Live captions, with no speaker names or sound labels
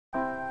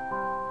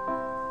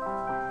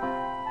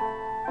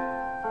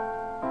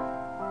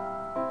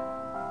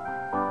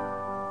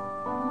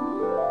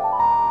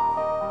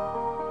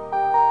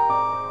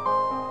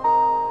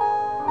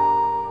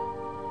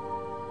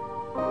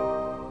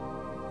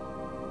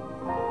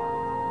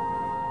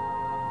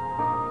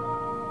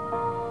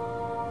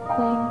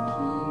Thank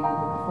you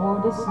for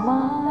the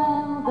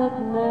smile that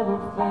never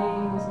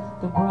fails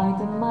to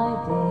brighten my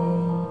day,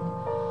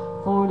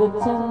 for the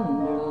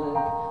tender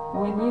look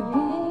when you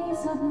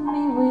gaze at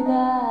me with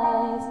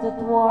eyes that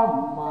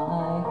warm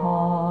my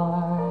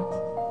heart,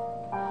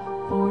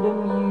 for the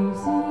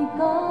music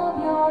of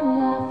your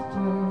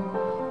laughter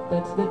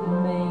that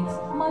makes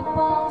my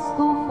pulse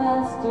go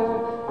faster.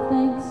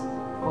 Thanks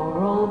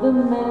for all the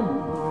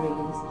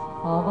memories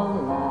of a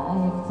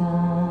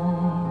lifetime.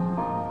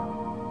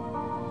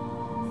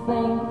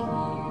 Thank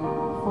you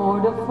for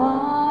the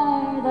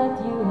fire that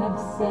you have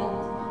set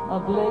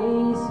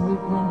ablaze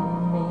within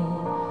me.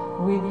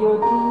 With your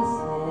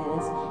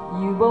kisses,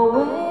 you've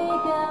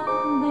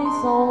awakened this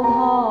old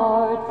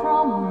heart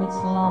from its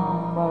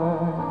slumber.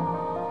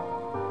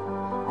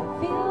 I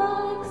feel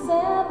like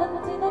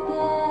 17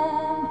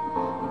 again.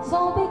 It's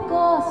all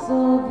because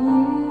of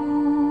you.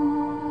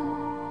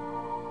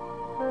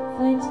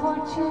 Thanks for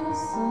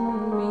choosing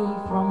me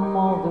from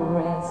all the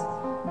rest,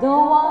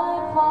 though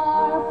I'm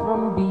far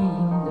from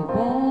being the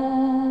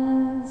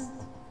best.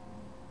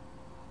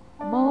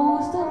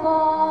 Most of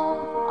all,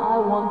 I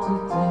want to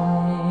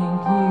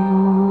thank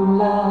you,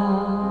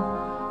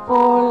 love,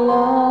 for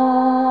loving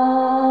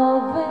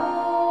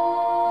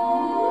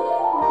me.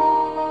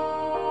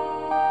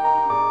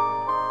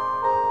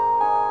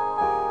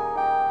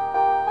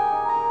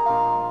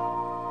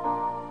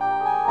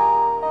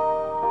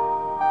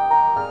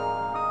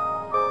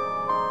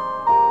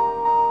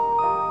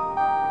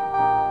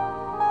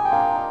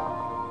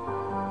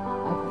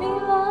 I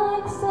feel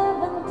like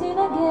 17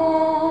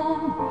 again.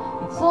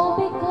 It's all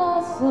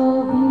because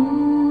of you.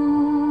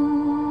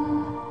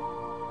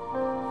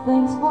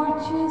 Thanks for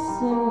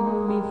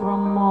choosing me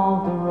from all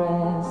the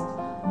rest,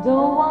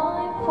 though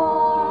I'm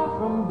far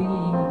from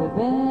being the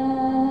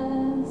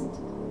best.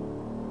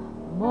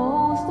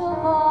 Most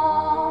of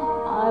all,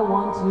 I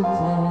want to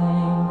thank